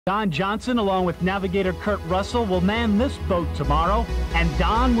Don Johnson, along with navigator Kurt Russell, will man this boat tomorrow, and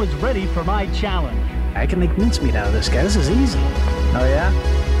Don was ready for my challenge. I can make mincemeat out of this guy. This is easy. Oh, yeah?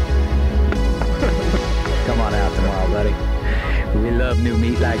 Come on out tomorrow, buddy. We love new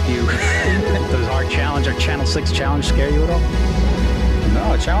meat like you. Does our challenge, our Channel 6 challenge, scare you at all?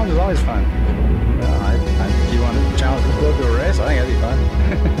 No, a challenge is always fun. No, you want to challenge this boat to a race? I think that'd be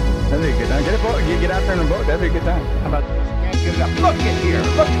fun. That'd be a good time. Get out there in a boat. That'd be a good time. How about this? Look at here.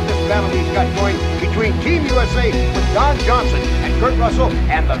 Look at this battle we've got going between Team USA with Don Johnson and Kurt Russell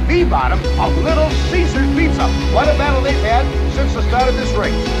and the V-bottom of Little Caesar's Pizza. What a battle they've had since the start of this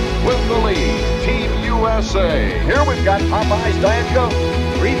race. With the lead, Team USA. Here we've got Popeye's Diet Coke.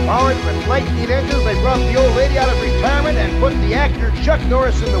 Repowered with lightning engines, they brought the old lady out of retirement and put the actor Chuck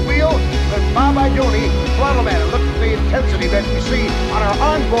Norris in the wheel with Bob Idoni, throttle man. And look at the intensity that we see on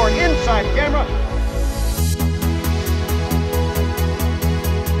our onboard inside camera.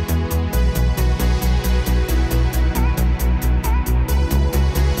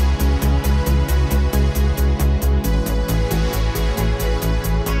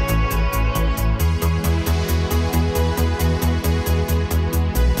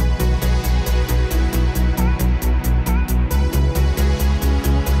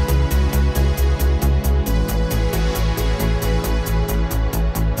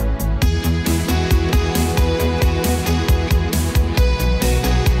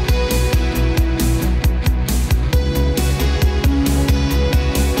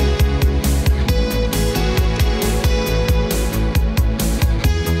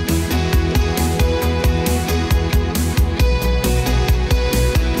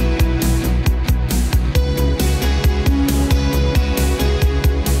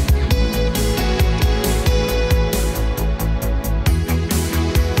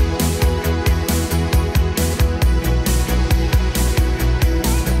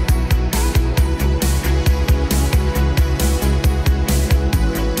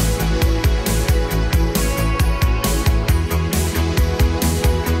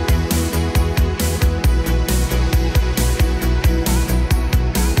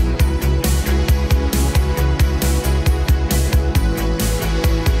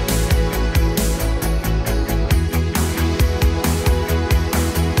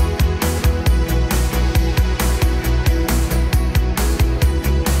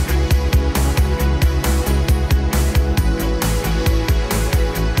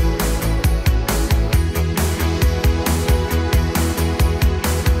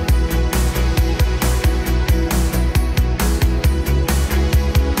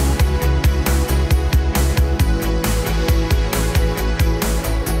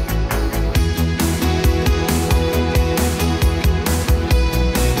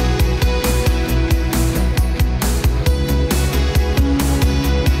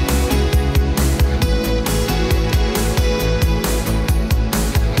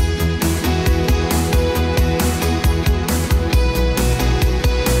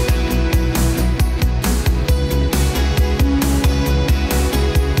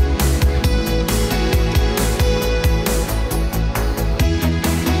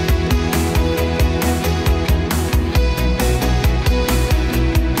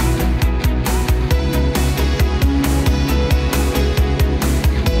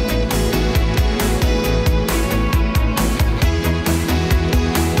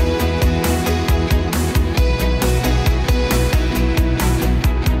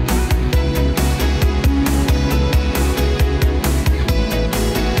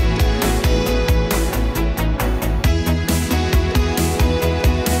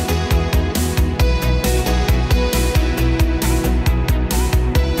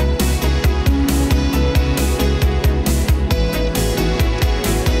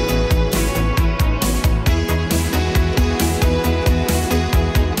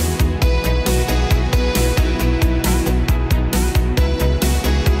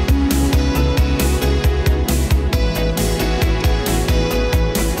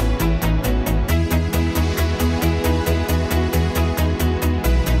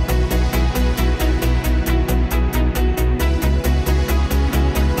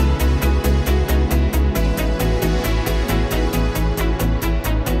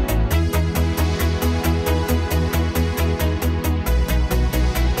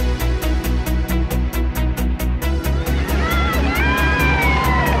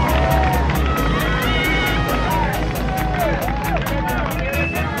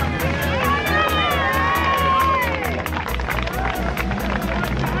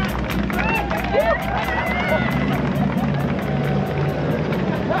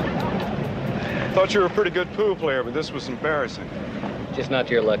 Thought you were a pretty good pool player, but this was embarrassing. Just not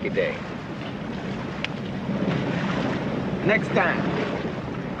your lucky day. Next time.